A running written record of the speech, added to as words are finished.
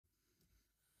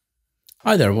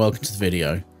Hi there and welcome to the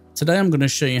video. Today I'm going to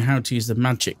show you how to use the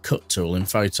Magic Cut tool in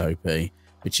Photopea,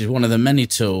 which is one of the many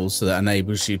tools that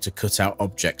enables you to cut out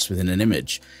objects within an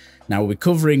image. Now we'll be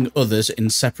covering others in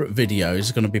separate videos.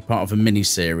 It's going to be part of a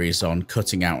mini-series on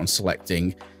cutting out and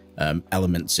selecting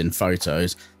elements in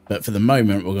photos, but for the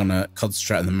moment we're going to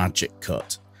concentrate on the Magic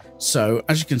Cut. So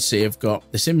as you can see, I've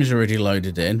got this image already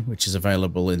loaded in, which is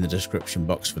available in the description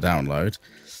box for download.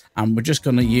 And we're just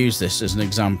going to use this as an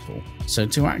example. So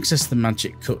to access the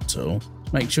Magic Cut tool,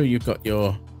 make sure you've got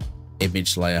your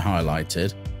image layer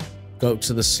highlighted. Go up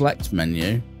to the select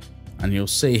menu and you'll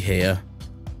see here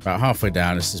about halfway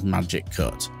down it says Magic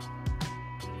Cut.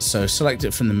 So select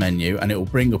it from the menu and it will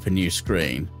bring up a new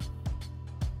screen.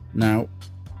 Now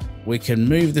we can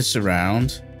move this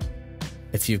around.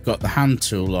 If you've got the hand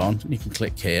tool on, you can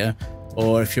click here,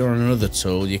 or if you're on another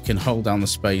tool you can hold down the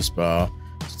space bar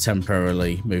to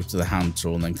temporarily move to the hand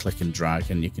tool and then click and drag,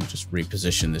 and you can just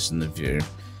reposition this in the view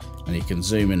and you can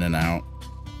zoom in and out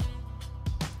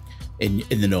in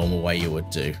the normal way you would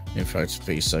do in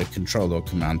Photopea. So control or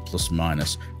command plus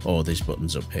minus all these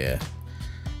buttons up here.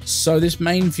 So this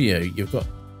main view, you've got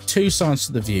two sides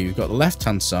to the view. You've got the left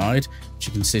hand side, which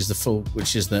you can see is the full,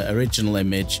 which is the original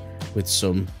image with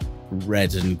some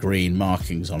red and green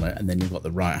markings on it, and then you've got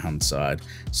the right hand side.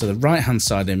 So the right hand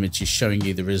side image is showing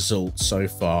you the results so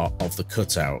far of the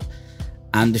cutout,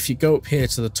 and if you go up here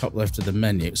to the top left of the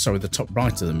menu, sorry, the top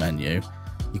right of the menu,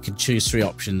 you can choose three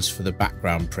options for the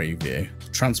background preview: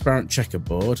 transparent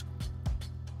checkerboard,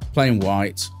 plain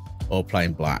white, or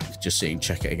plain black, just so you can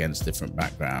check it against different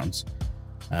backgrounds.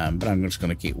 But I'm just going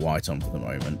to keep white on for the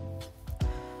moment.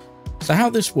 So how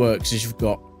this works is you've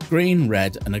got green,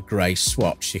 red and a grey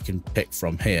swatch you can pick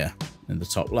from here in the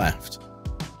top left,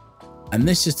 and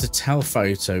this is to tell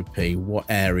Photopea what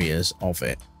areas of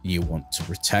it you want to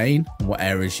retain and what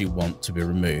areas you want to be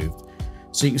removed.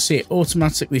 So you can see it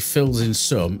automatically fills in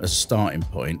some as a starting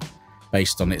point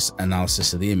based on its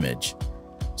analysis of the image.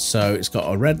 So it's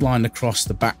got a red line across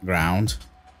the background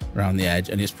around the edge,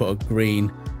 and it's put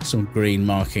some green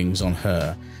markings on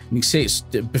her. You can see it's,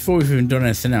 before we've even done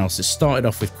anything else, it started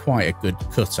off with quite a good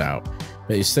cutout,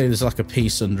 but you see there's like a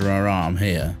piece under her arm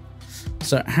here.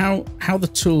 So how the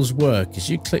tools work is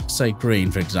you click, say, green,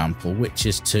 for example, which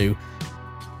is to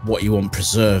what you want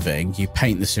preserving. You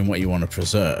paint this in what you want to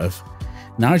preserve.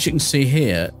 Now, as you can see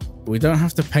here, we don't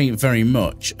have to paint very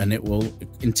much, and it will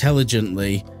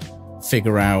intelligently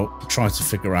try to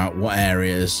figure out what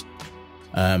areas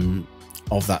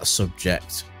of that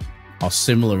subject are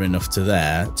similar enough to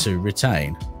there to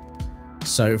retain.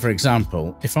 So for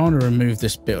example, if I want to remove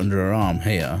this bit under her arm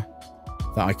here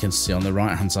that I can see on the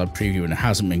right hand side preview and it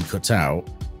hasn't been cut out,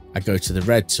 I go to the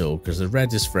red tool, because the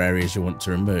red is for areas you want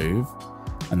to remove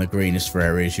and the green is for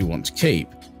areas you want to keep.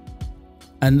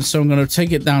 And so I'm going to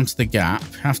take it down to the gap.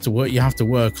 You have to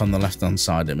work on the left hand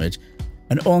side image,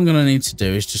 and all I'm going to need to do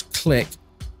is just click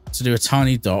to do a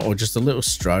tiny dot or just a little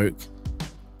stroke,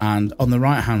 and on the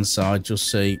right hand side you'll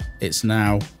see it's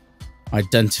now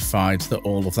identified that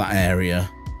all of that area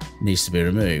needs to be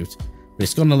removed. But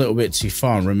it's gone a little bit too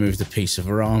far and removed a piece of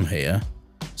her arm here,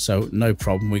 so no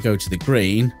problem. We go to the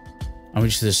green and we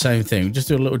just do the same thing. We just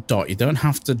do a little dot. You don't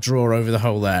have to draw over the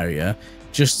whole area,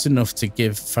 just enough to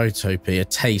give Photopea a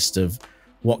taste of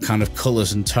what kind of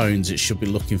colours and tones it should be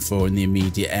looking for in the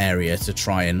immediate area to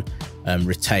try and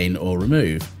retain or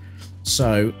remove.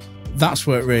 So that's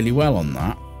worked really well on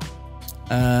that.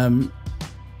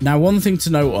 Now, one thing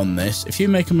to note on this: if you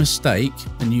make a mistake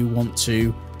and you want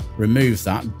to remove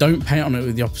that, don't paint on it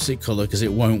with the opposite colour, because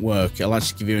it won't work. It'll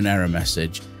actually give you an error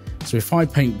message. So if I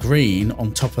paint green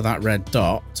on top of that red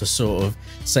dot to sort of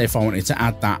say if I wanted to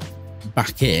add that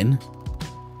back in,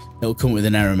 it'll come with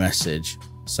an error message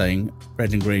saying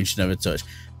red and green should never touch,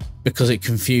 because it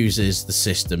confuses the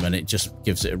system and it just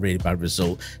gives it a really bad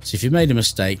result. So if you made a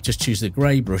mistake, just choose the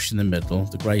grey brush in the middle,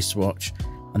 the grey swatch,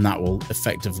 and that will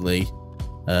effectively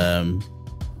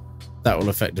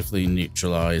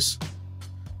neutralize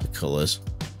the colors,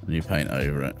 and you paint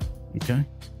over it. Okay,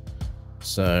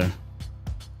 so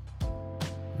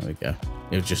there we go,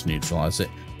 it'll just neutralize it.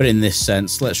 But in this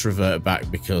sense, let's revert back,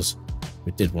 because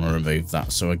we did want to remove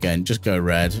that. So again, just go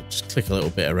red, just click a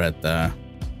little bit of red there,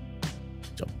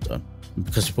 job done. And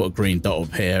because we put a green dot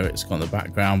up here, it's got the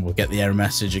background, we'll get the error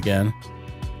message again.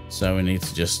 So we need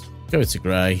to just go to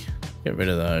grey, get rid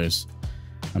of those,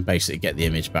 and basically get the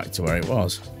image back to where it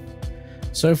was.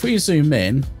 So if we zoom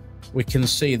in, we can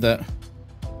see that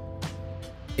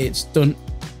it's done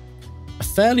a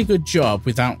fairly good job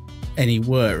without any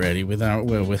work, really, with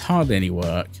hardly any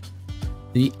work.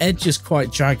 The edge is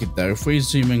quite jagged though. If we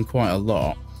zoom in quite a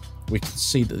lot, we can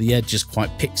see that the edge is quite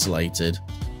pixelated.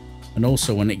 And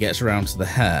also when it gets around to the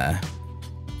hair,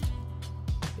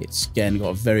 it's again got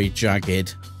a very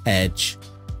jagged edge,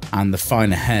 and the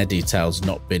finer hair details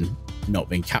not been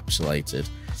encapsulated.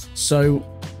 So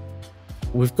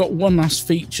we've got one last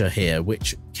feature here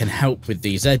which can help with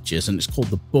these edges, and it's called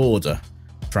the border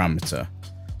parameter.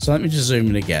 So let me just zoom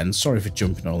in again. Sorry for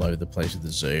jumping all over the place with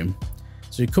the zoom.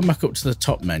 So you come back up to the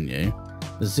top menu.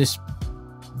 There's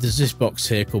this box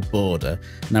here called border.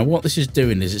 Now what this is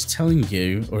doing is it's telling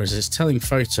you, or is it's telling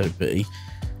Photopea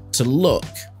to look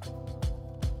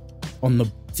on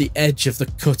the edge of the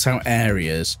cutout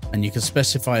areas, and you can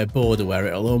specify a border where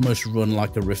it'll almost run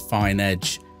like a refine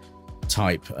edge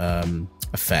type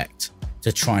effect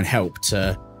to try and help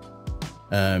to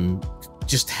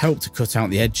just help to cut out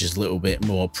the edges a little bit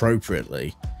more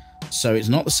appropriately. So it's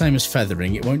not the same as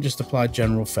feathering. It won't just apply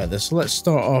general feather. So let's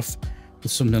start off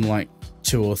with something like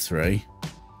 2 or 3.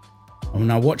 And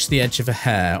now watch the edge of a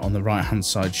hair on the right hand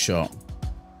side shot.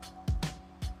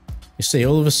 You see,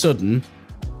 all of a sudden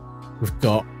we've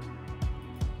got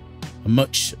a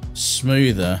much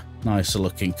smoother, nicer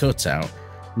looking cutout.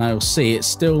 Now you'll see it's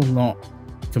still not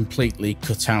completely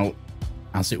cut out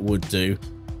as it would do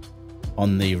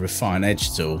on the refine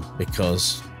edge tool,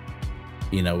 because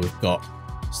you know we've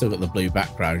still got the blue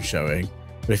background showing.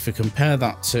 But if we compare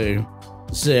that to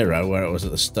 0 where it was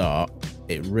at the start,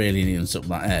 it really neatens up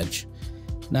that edge.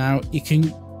 Now you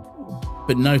can,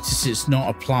 but notice it's not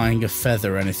applying a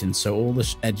feather or anything, so all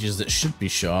the edges that should be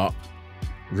sharp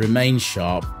remain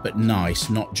sharp but nice,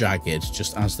 not jagged,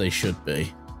 just as they should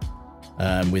be,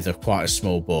 with quite a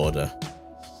small border.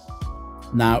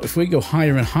 Now if we go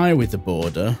higher and higher with the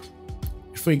border,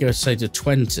 if we go say to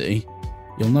 20,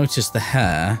 you'll notice the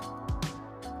hair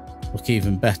look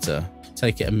even better.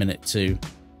 Take it a minute to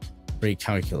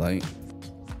recalculate.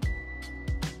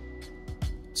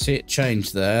 See it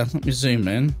change there. Let me zoom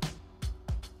in.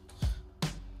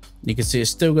 You can see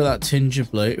it's still got that tinge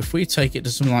of blue. If we take it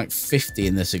to something like 50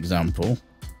 in this example,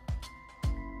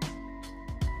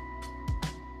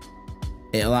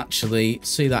 it'll actually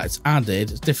see that it's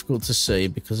added. It's difficult to see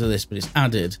because of this, but it's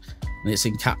added and it's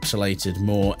encapsulated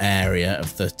more area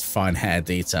of the fine hair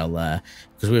detail there,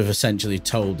 because we've essentially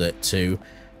told it to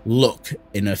look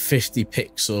in a 50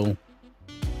 pixel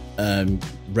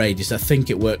radius. I think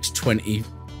it works 20,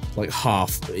 like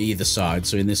half either side.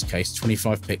 So in this case,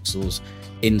 25 pixels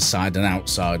inside and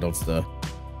outside of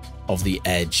the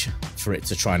edge, for it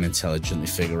to try and intelligently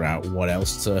figure out what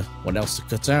else to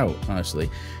cut out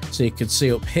nicely. So you can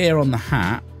see up here on the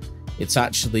hat, it's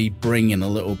actually bringing a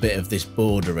little bit of this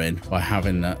border in by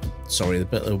having that, sorry, a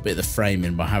little bit of the frame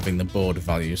in by having the border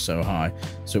value so high.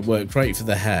 So it worked great for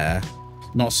the hair,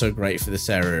 not so great for this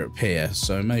area up here.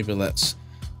 So maybe let's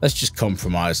just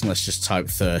compromise and let's just type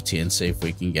 30 and see if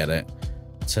we can get it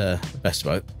to the best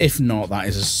of it. If not, that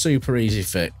is a super easy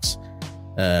fix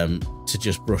to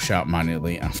just brush out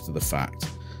manually after the fact.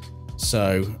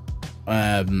 So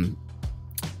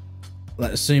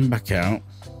let's zoom back out,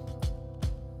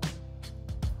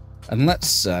 and let's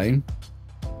say,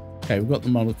 okay, we've got the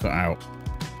model cut out.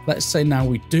 Let's say now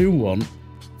we do want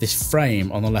this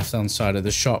frame on the left hand side of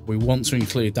the shot. We want to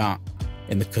include that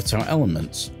in the cutout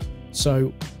elements.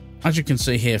 So as you can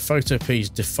see here, Photopea's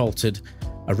defaulted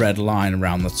a red line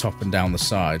around the top and down the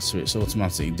side, so it's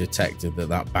automatically detected that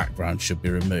that background should be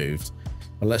removed.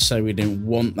 But let's say we didn't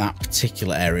want that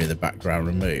particular area of the background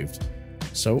removed.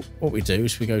 So what we do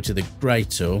is we go to the grey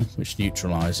tool, which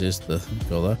neutralizes the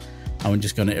color, and we're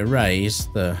just going to erase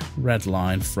the red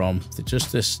line from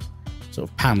just this sort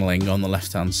of paneling on the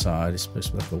left hand side. It's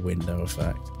supposed to be like a window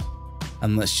effect.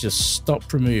 And let's just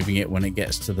stop removing it when it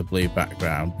gets to the blue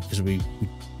background, because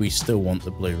we still want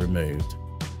the blue removed.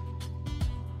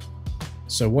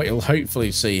 So what you'll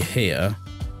hopefully see here,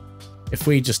 if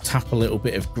we just tap a little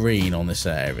bit of green on this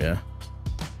area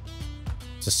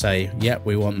to say, yep,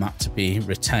 we want that to be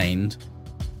retained,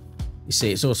 you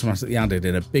see it's automatically added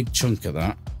in a big chunk of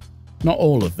that. Not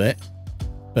all of it,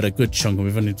 but a good chunk, and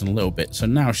we've only done a little bit. So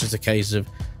now it's just a case of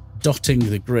dotting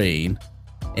the green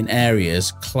in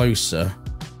areas closer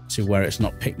to where it's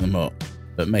not picked them up,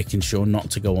 but making sure not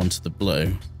to go onto the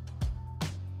blue.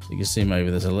 You can see maybe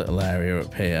there's a little area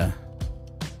up here,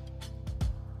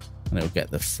 and it'll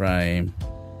get the frame.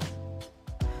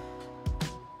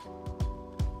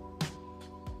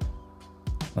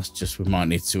 That's just, we might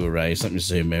need to erase, let me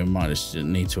zoom in, we might just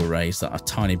need to erase that a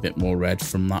tiny bit more red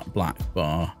from that black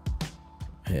bar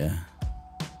here.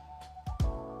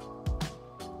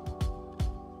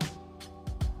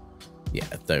 Yeah,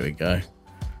 there we go.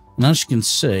 And as you can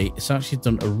see, it's actually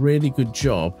done a really good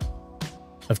job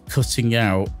of cutting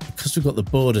out, because we've got the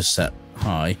border set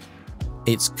high,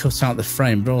 it's cut out the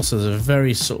frame, but also there's a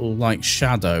very subtle like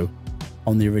shadow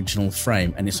on the original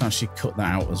frame, and it's actually cut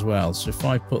that out as well. So if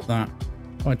I put that,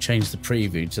 if I change the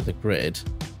preview to the grid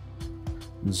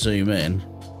and zoom in,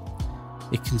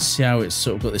 you can see how it's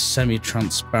sort of got this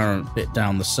semi-transparent bit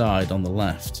down the side on the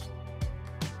left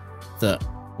that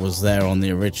was there on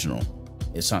the original.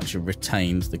 It's actually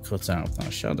retained the cutout of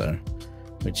that shadow,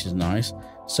 which is nice.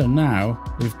 So now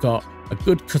we've got a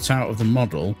good cutout of the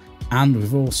model, and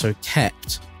we've also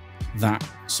kept that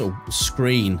sort of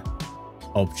screen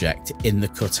object in the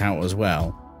cutout as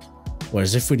well.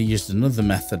 Whereas if we'd used another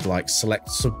method like select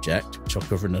subject, which I'll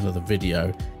cover in another video,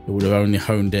 it would have only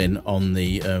honed in on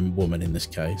the woman in this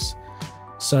case.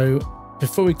 So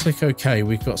before we click OK,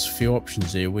 we've got a few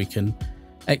options here. We can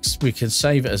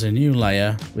save it as a new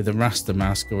layer with a raster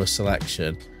mask or a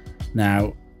selection.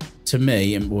 Now, to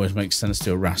me, it always makes sense to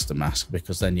do a raster mask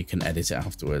because then you can edit it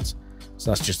afterwards.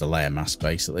 So that's just a layer mask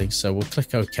basically. So we'll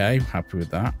click OK, happy with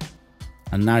that.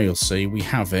 And now you'll see we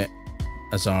have it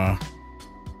as our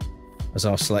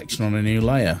selection on a new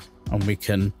layer, and we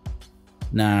can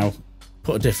now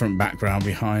put a different background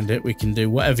behind it. We can do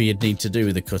whatever you'd need to do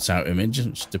with the cutout image,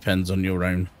 which depends on your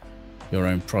own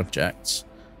projects.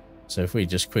 So if we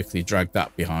just quickly drag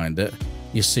that behind it,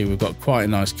 you see we've got quite a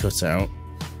nice cutout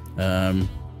on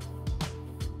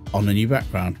a new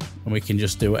background, and we can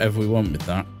just do whatever we want with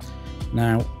that.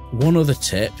 Now, one other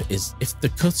tip is if the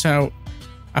cutout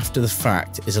after the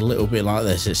fact is a little bit like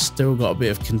this, it's still got a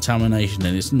bit of contamination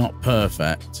and it's not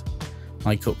perfect.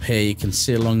 Like up here, you can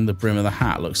see along the brim of the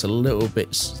hat looks a little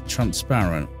bit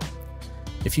transparent.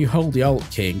 If you hold the Alt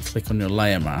key and click on your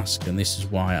layer mask, and this is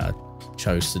why I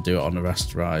chose to do it on a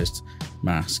rasterized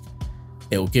mask,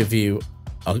 it will give you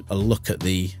a look at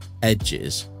the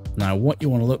edges. Now, what you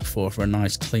want to look for a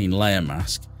nice clean layer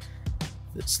mask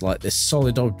that's like this,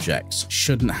 solid objects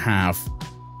shouldn't have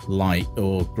light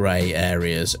or grey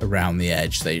areas around the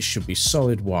edge. They should be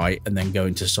solid white and then go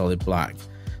into solid black.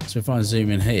 So if I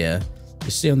zoom in here, you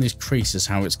see on these creases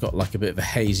how it's got like a bit of a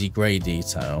hazy grey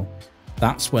detail.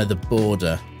 That's where the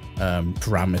border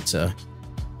parameter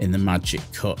in the Magic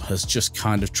Cut has just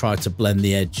kind of tried to blend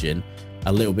the edge in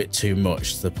a little bit too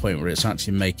much, to the point where it's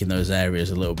actually making those areas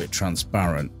a little bit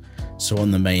transparent. So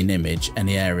on the main image,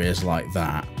 any areas like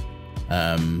that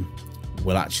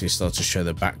will actually start to show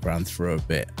the background through a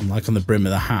bit. And like on the brim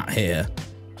of the hat here,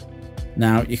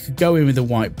 now you could go in with a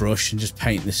white brush and just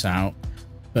paint this out,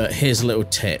 but here's a little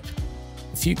tip.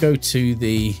 If you go to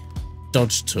the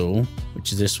dodge tool,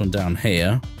 which is this one down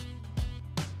here,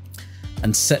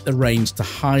 and set the range to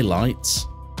highlights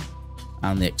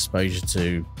and the exposure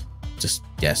to just,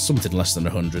 yeah, something less than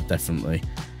 100 definitely.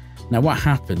 Now what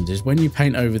happened is when you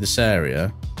paint over this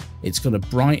area, it's going to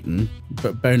brighten,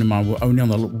 but bear in mind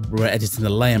we're editing the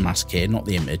layer mask here, not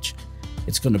the image.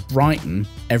 It's going to brighten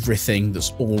everything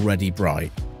that's already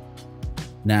bright.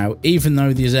 Now, even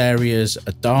though these areas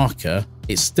are darker,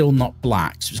 it's still not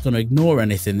black, so it's going to ignore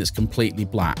anything that's completely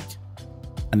black,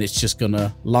 and it's just going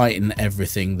to lighten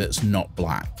everything that's not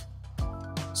black.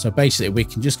 So basically, we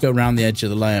can just go around the edge of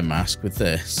the layer mask with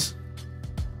this,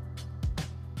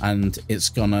 and it's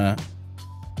gonna,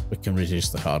 we can reduce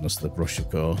the hardness of the brush, of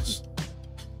course,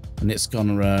 and it's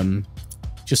gonna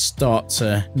just start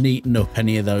to neaten up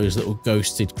any of those little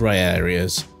ghosted grey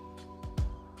areas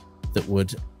that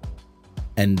would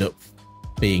end up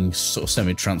being sort of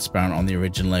semi-transparent on the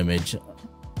original image. I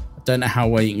don't know how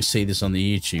well you can see this on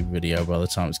the YouTube video by the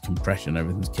time it's compression,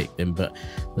 everything's kicked in, but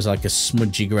there's like a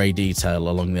smudgy grey detail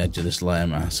along the edge of this layer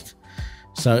mask.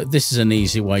 So this is an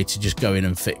easy way to just go in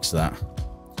and fix that.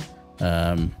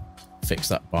 Fix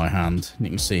that by hand. And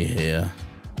you can see here,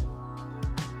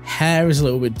 hair is a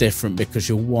little bit different because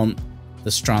you'll want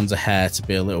the strands of hair to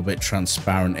be a little bit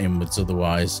transparent inwards,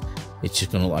 otherwise it's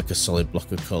just going to look like a solid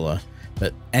block of colour.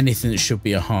 But anything that should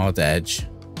be a hard edge,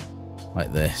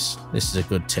 like this is a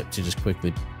good tip to just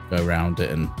quickly go around it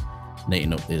and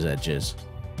neaten up these edges.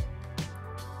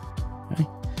 Okay.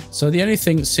 So the only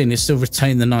thing that's in is still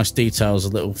retain the nice details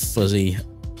of little fuzzy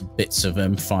bits of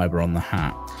fibre on the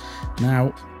hat.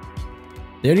 Now,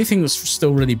 the only thing that's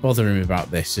still really bothering me about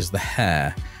this is the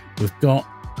hair. We've got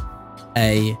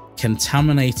a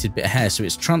contaminated bit of hair, so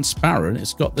it's transparent,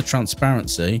 it's got the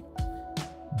transparency,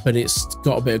 but it's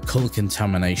got a bit of colour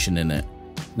contamination in it.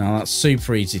 Now that's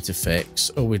super easy to fix.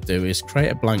 All we do is create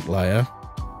a blank layer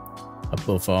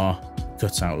above our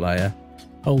cutout layer,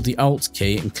 hold the Alt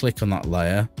key and click on that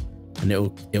layer, and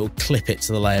it'll clip it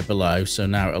to the layer below. So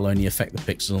now it'll only affect the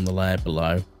pixels on the layer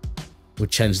below. We'll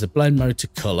change the blend mode to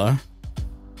colour,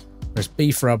 press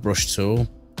B for our brush tool,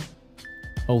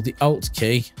 hold the Alt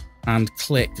key and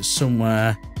click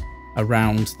somewhere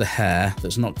around the hair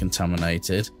that's not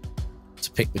contaminated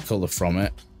to pick the colour from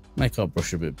it, make our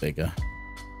brush a bit bigger,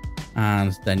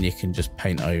 and then you can just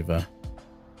paint over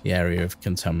the area of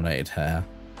contaminated hair,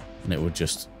 and it would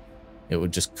just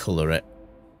colour it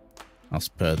as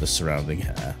per the surrounding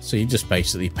hair. So you're just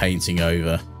basically painting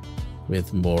over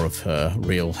with more of her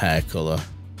real hair colour,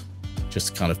 just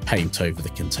to kind of paint over the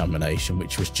contamination,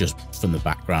 which was just from the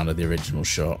background of the original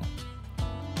shot.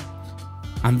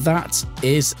 And that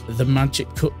is the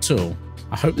Magic Cut tool.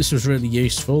 I hope this was really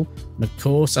useful, and of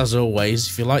course, as always,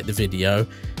 if you like the video,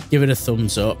 give it a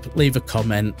thumbs up, leave a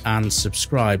comment and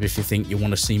subscribe if you think you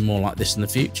want to see more like this in the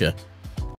future.